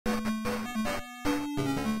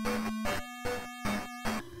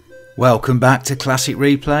Welcome back to Classic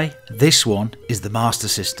Replay. This one is the Master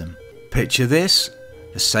System. Picture this,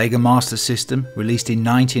 the Sega Master System, released in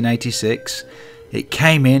 1986. It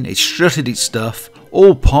came in, it strutted its stuff,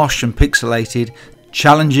 all posh and pixelated,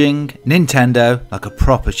 challenging Nintendo like a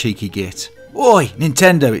proper cheeky git. "Oi,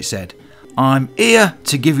 Nintendo," it said, "I'm here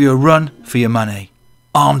to give you a run for your money."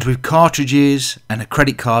 Armed with cartridges and a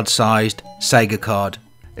credit card sized Sega card.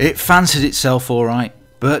 It fancied itself alright,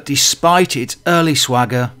 but despite its early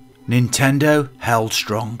swagger, Nintendo held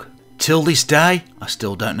strong. Till this day, I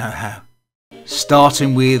still don't know how.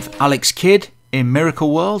 Starting with Alex Kidd in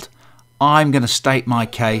Miracle World, I'm going to state my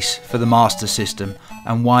case for the Master System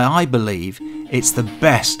and why I believe it's the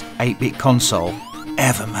best 8-bit console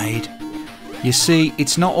ever made. You see,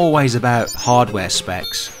 it's not always about hardware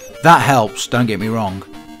specs. That helps, don't get me wrong.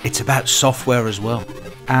 It's about software as well.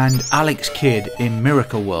 And Alex Kidd in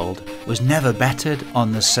Miracle World was never bettered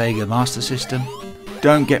on the Sega Master System.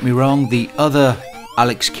 Don't get me wrong, the other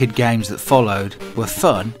Alex Kidd games that followed were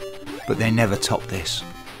fun, but they never topped this.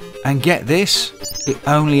 And get this, it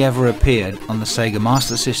only ever appeared on the Sega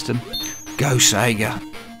Master System. Go Sega!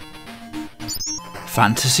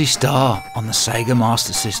 Phantasy Star on the Sega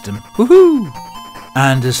Master System. Woohoo!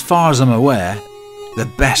 And as far as I'm aware, the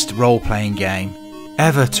best role-playing game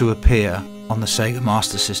ever to appear on the Sega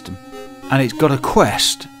Master System. And it's got a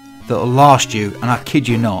quest that'll last you, and I kid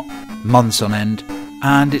you not, months on end.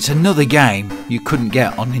 And it's another game you couldn't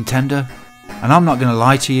get on Nintendo. And I'm not going to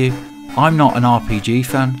lie to you, I'm not an RPG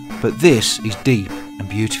fan, but this is deep and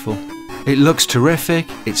beautiful. It looks terrific,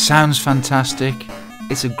 it sounds fantastic,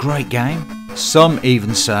 it's a great game. Some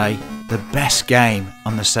even say the best game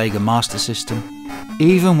on the Sega Master System.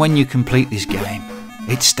 Even when you complete this game,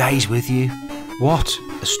 it stays with you. What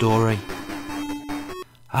a story.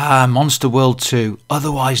 Monster World 2,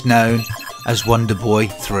 otherwise known as Wonder Boy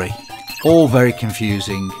 3. All very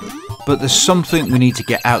confusing, but there's something we need to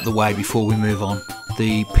get out the way before we move on.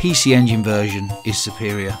 The PC Engine version is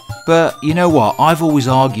superior. But you know what, I've always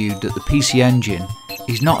argued that the PC Engine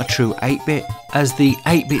is not a true 8-bit, as the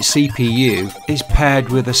 8-bit CPU is paired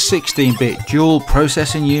with a 16-bit dual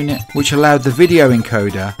processing unit, which allowed the video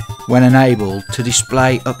encoder, when enabled, to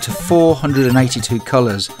display up to 482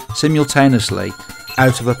 colours simultaneously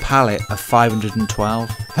out of a palette of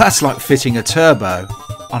 512. That's like fitting a turbo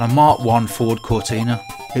on a Mark I Ford Cortina.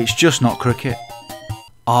 It's just not cricket.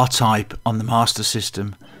 R-Type on the Master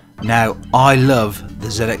System. Now, I love the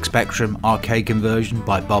ZX Spectrum arcade conversion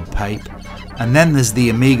by Bob Pape, and then there's the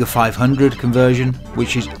Amiga 500 conversion,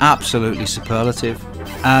 which is absolutely superlative.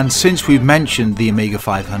 And since we've mentioned the Amiga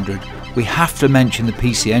 500, we have to mention the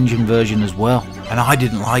PC Engine version as well, and I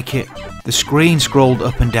didn't like it. The screen scrolled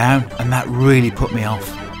up and down, and that really put me off.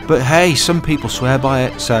 But hey, some people swear by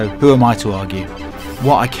it, so who am I to argue?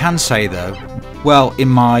 What I can say though, well, in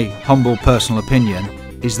my humble personal opinion,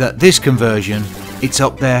 is that this conversion, it's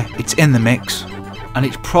up there, it's in the mix, and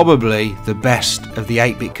it's probably the best of the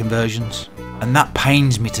 8-bit conversions. And that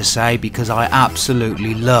pains me to say because I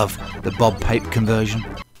absolutely love the Bob Pape conversion.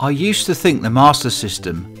 I used to think the Master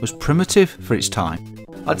System was primitive for its time.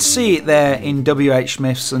 I'd see it there in WH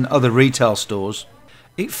Smith's and other retail stores.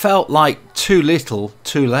 It felt like too little,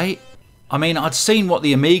 too late. I mean, I'd seen what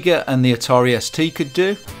the Amiga and the Atari ST could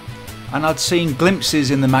do, and I'd seen glimpses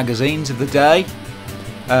in the magazines of the day,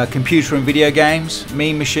 computer and video games,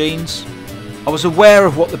 meme machines. I was aware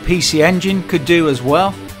of what the PC Engine could do as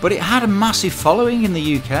well, but it had a massive following in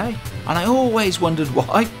the UK, and I always wondered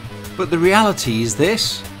why. But the reality is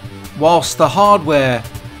this: whilst the hardware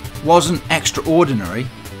wasn't extraordinary,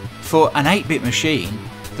 for an 8-bit machine,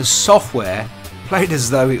 the software played as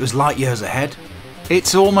though it was light years ahead.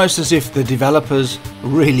 It's almost as if the developers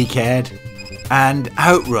really cared, and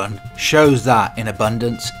Outrun shows that in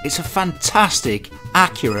abundance. It's a fantastic,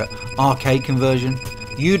 accurate arcade conversion.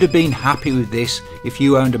 You'd have been happy with this if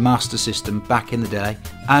you owned a Master System back in the day.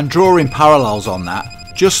 And drawing parallels on that,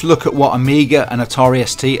 just look at what Amiga and Atari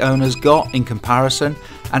ST owners got in comparison,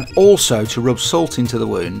 and also to rub salt into the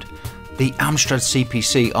wound, the Amstrad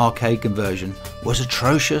CPC arcade conversion was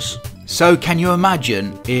atrocious. So can you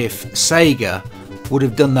imagine if Sega would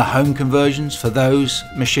have done the home conversions for those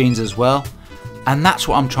machines as well? And that's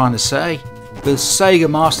what I'm trying to say. The Sega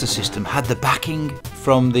Master System had the backing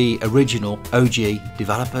from the original OG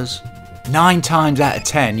developers. 9 times out of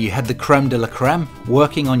 10 you had the creme de la creme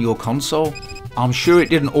working on your console. I'm sure it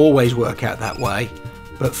didn't always work out that way,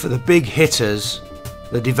 but for the big hitters,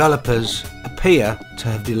 the developers appear to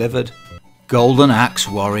have delivered. Golden Axe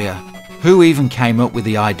Warrior. Who even came up with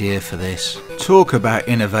the idea for this? Talk about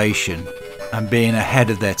innovation and being ahead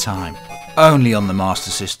of their time. Only on the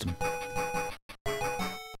Master System.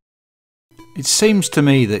 It seems to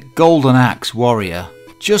me that Golden Axe Warrior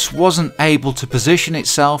just wasn't able to position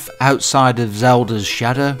itself outside of Zelda's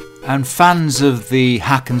shadow, and fans of the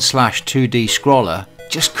hack and slash 2D scroller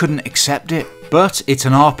just couldn't accept it. But it's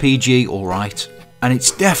an RPG alright, and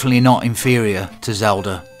it's definitely not inferior to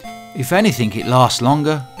Zelda. If anything, it lasts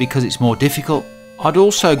longer because it's more difficult. I'd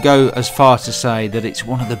also go as far to say that it's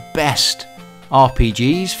one of the best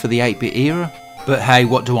RPGs for the 8-bit era. But hey,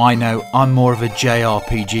 what do I know? I'm more of a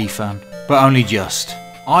JRPG fan, but only just.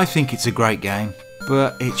 I think it's a great game,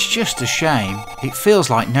 but it's just a shame it feels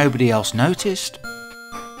like nobody else noticed.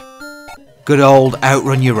 Good old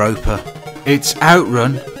Outrun Europa. It's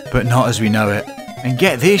Outrun, but not as we know it. And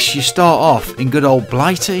get this, you start off in good old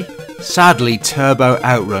Blighty. Sadly, Turbo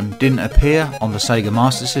Outrun didn't appear on the Sega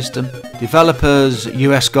Master System. Developers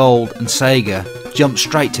US Gold and Sega jumped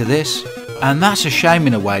straight to this, and that's a shame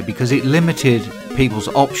in a way because it limited people's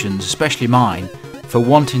options, especially mine, for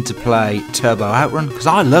wanting to play Turbo Outrun, because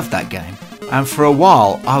I loved that game. And for a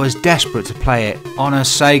while I was desperate to play it on a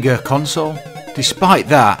Sega console. Despite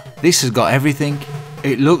that, this has got everything.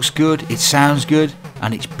 It looks good, it sounds good,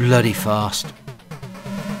 and it's bloody fast.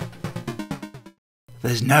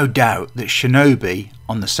 There's no doubt that Shinobi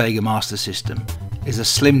on the Sega Master System is a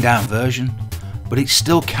slimmed down version, but it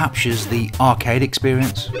still captures the arcade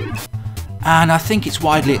experience. And I think it's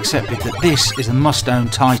widely accepted that this is a must-own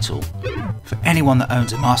title for anyone that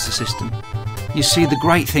owns a Master System. You see, the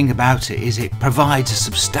great thing about it is it provides a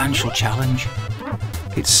substantial challenge.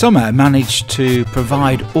 It somehow managed to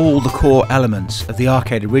provide all the core elements of the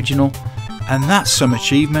arcade original, and that's some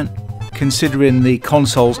achievement considering the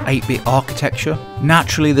console's 8-bit architecture.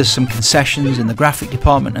 Naturally, there's some concessions in the graphic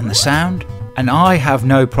department and the sound, and I have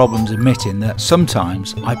no problems admitting that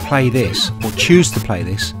sometimes I play this, or choose to play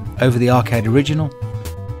this, over the arcade original.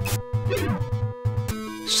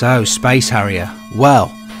 So, Space Harrier.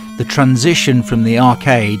 Well, the transition from the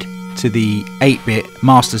arcade to the 8-bit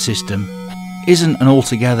Master System isn't an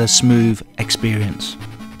altogether smooth experience.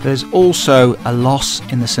 There's also a loss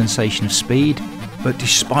in the sensation of speed, but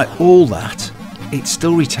despite all that, it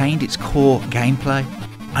still retained its core gameplay,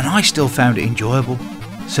 and I still found it enjoyable.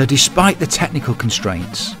 So despite the technical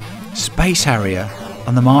constraints, Space Harrier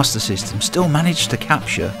on the Master System still managed to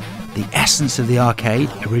capture the essence of the arcade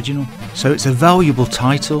original. So it's a valuable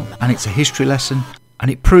title, and it's a history lesson,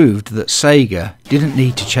 and it proved that Sega didn't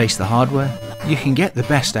need to chase the hardware. You can get the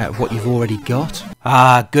best out of what you've already got.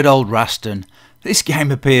 Ah, good old Raston. This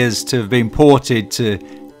game appears to have been ported to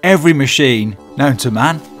every machine known to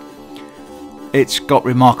man. It's got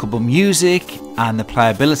remarkable music and the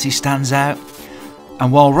playability stands out.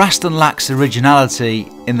 And while Raston lacks originality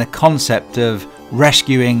in the concept of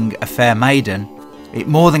rescuing a fair maiden, it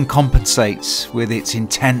more than compensates with its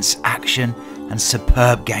intense action and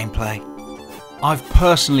superb gameplay. I've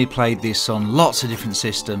personally played this on lots of different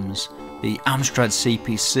systems, the Amstrad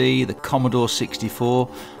CPC, the Commodore 64,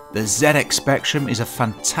 the ZX Spectrum is a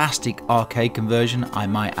fantastic arcade conversion, I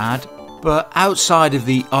might add, but outside of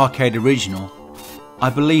the arcade original, I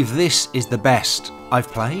believe this is the best I've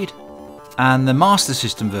played, and the Master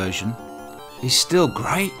System version is still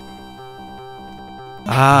great.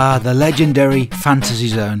 Ah, the legendary Fantasy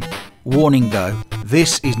Zone. Warning though,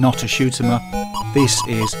 this is not a shoot 'em up, this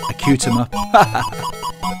is a cute 'em up.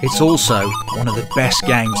 It's also one of the best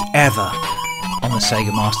games ever on the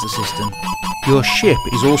Sega Master System. Your ship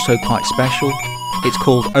is also quite special. It's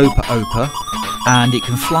called Opa Opa, and it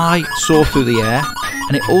can fly, soar through the air,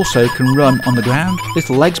 and it also can run on the ground.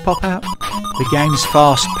 Little legs pop out. The game's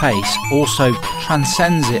fast pace also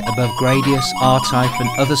transcends it above Gradius, R-Type and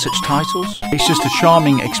other such titles. It's just a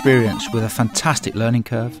charming experience with a fantastic learning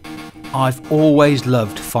curve. I've always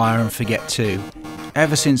loved Fire and Forget 2,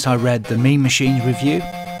 ever since I read the Mean Machines review,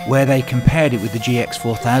 where they compared it with the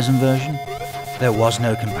GX4000 version. There was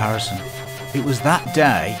no comparison. It was that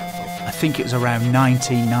day, I think it was around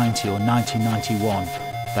 1990 or 1991,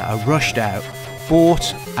 that I rushed out,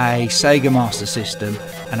 bought a Sega Master System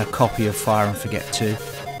and a copy of Fire and Forget 2,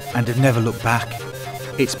 and have never looked back.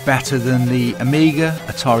 It's better than the Amiga,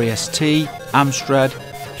 Atari ST, Amstrad,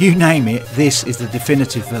 you name it, this is the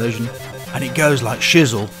definitive version, and it goes like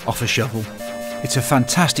shizzle off a shovel. It's a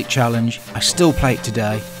fantastic challenge, I still play it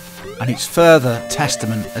today, and it's further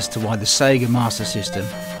testament as to why the Sega Master System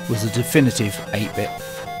was the definitive 8-bit.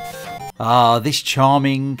 Ah, this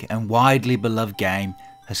charming and widely beloved game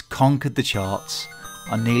has conquered the charts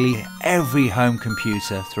on nearly every home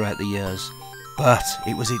computer throughout the years, but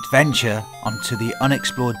it was its venture onto the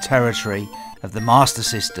unexplored territory of the Master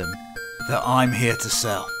System that I'm here to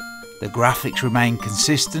sell. The graphics remain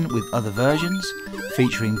consistent with other versions,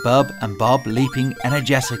 featuring Bub and Bob leaping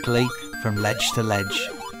energetically from ledge to ledge.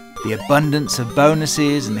 The abundance of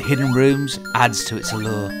bonuses and the hidden rooms adds to its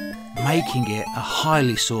allure, making it a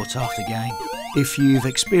highly sought after game. If you've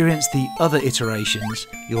experienced the other iterations,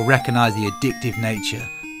 you'll recognise the addictive nature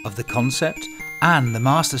of the concept, and the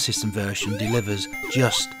Master System version delivers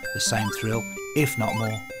just the same thrill, if not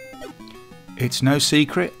more. It's no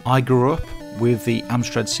secret I grew up with the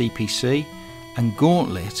Amstrad CPC, and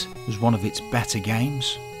Gauntlet was one of its better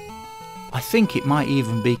games. I think it might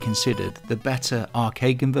even be considered the better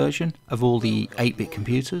arcade conversion of all the 8-bit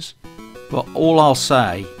computers. But all I'll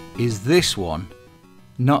say is this one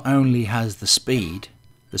not only has the speed,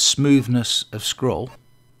 the smoothness of scroll,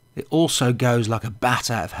 it also goes like a bat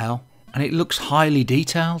out of hell, and it looks highly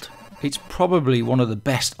detailed. It's probably one of the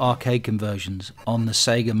best arcade conversions on the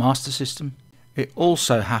Sega Master System. It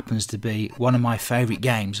also happens to be one of my favourite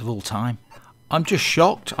games of all time. I'm just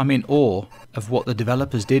shocked, I'm in awe of what the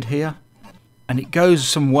developers did here, and it goes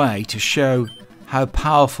some way to show how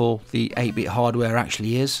powerful the 8-bit hardware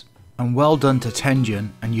actually is. And well done to Tengen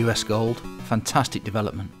and US Gold, fantastic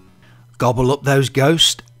development. Gobble up those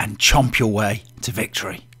ghosts and chomp your way to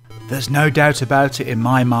victory. There's no doubt about it in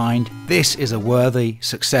my mind, this is a worthy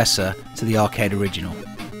successor to the arcade original.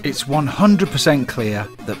 It's 100% clear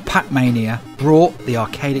that Pac-Mania brought the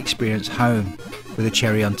arcade experience home with a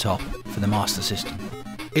cherry on top for the Master System.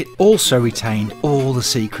 It also retained all the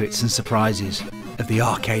secrets and surprises of the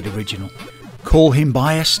arcade original. Call him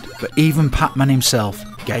biased, but even Pac-Man himself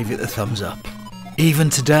gave it the thumbs up. Even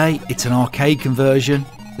today, it's an arcade conversion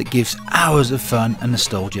that gives hours of fun and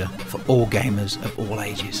nostalgia for all gamers of all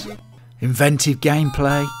ages. Inventive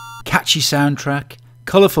gameplay, catchy soundtrack,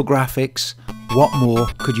 colourful graphics, what more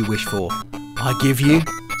could you wish for? I give you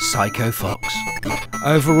Psycho Fox.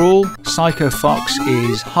 Overall, Psycho Fox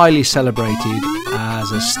is highly celebrated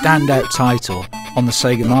as a standout title on the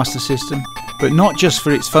Sega Master System, but not just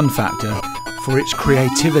for its fun factor, for its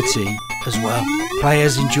creativity as well.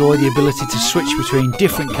 Players enjoy the ability to switch between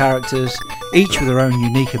different characters, each with their own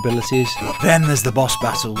unique abilities. Then there's the boss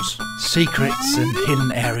battles, secrets and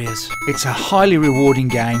hidden areas. It's a highly rewarding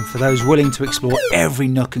game for those willing to explore every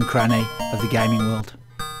nook and cranny of the gaming world.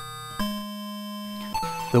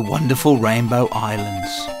 The Wonderful Rainbow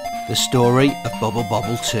Islands, the story of Bubble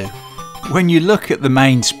Bobble 2. When you look at the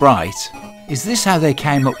main sprite, is this how they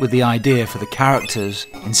came up with the idea for the characters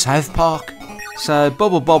in South Park? So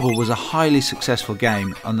Bubble Bobble was a highly successful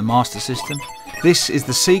game on the Master System. This is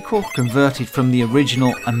the sequel, converted from the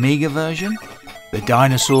original Amiga version. The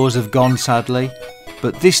dinosaurs have gone sadly,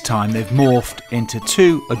 but this time they've morphed into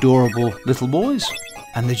 2 adorable little boys.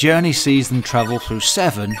 And the journey sees them travel through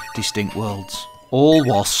 7 distinct worlds, all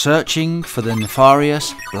while searching for the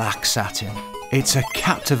nefarious Black Satin. It's a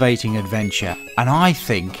captivating adventure, and I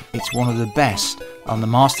think it's one of the best on the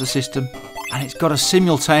Master System, and it's got a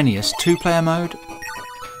simultaneous 2-player mode.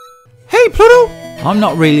 Hey Pluto! I'm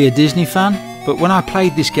not really a Disney fan, but when I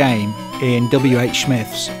played this game in W.H.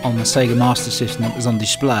 Smith's on the Sega Master System that was on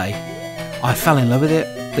display, I fell in love with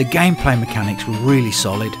it. The gameplay mechanics were really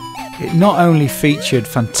solid. It not only featured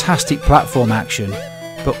fantastic platform action,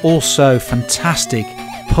 but also fantastic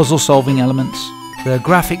puzzle solving elements. The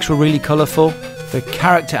graphics were really colourful, the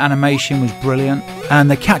character animation was brilliant,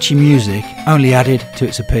 and the catchy music only added to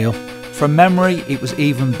its appeal. From memory, it was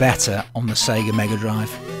even better on the Sega Mega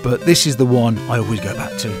Drive, but this is the one I always go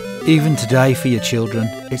back to. Even today for your children,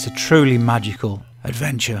 it's a truly magical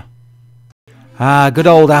adventure. Good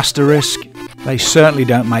old Asterisk. They certainly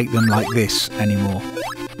don't make them like this anymore.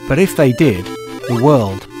 But if they did, the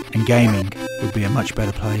world and gaming would be a much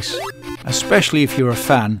better place, especially if you're a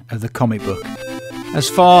fan of the comic book. As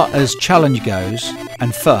far as challenge goes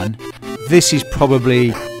and fun, this is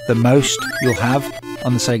probably the most you'll have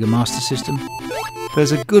on the Sega Master System.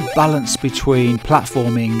 There's a good balance between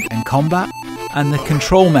platforming and combat, and the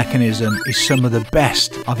control mechanism is some of the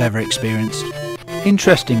best I've ever experienced.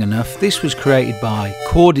 Interesting enough, this was created by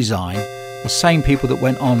Core Design, the same people that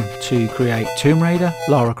went on to create Tomb Raider,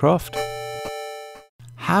 Lara Croft.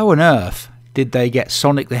 How on earth did they get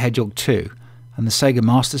Sonic the Hedgehog 2 and the Sega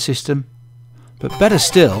Master System? But better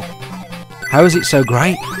still, how is it so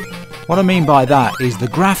great? What I mean by that is the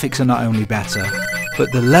graphics are not only better,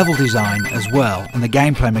 but the level design as well and the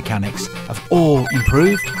gameplay mechanics have all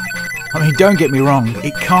improved. I mean, don't get me wrong,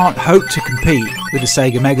 it can't hope to compete with the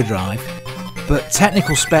Sega Mega Drive, but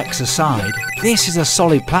technical specs aside, this is a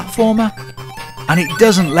solid platformer, and it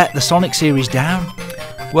doesn't let the Sonic series down.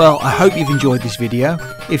 Well, I hope you've enjoyed this video.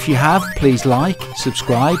 If you have, please like,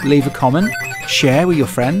 subscribe, leave a comment, share with your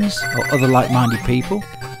friends or other like-minded people,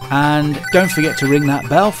 and don't forget to ring that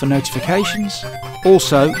bell for notifications.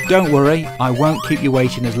 Also, don't worry, I won't keep you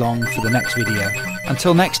waiting as long for the next video.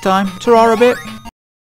 Until next time, ta-ra a bit!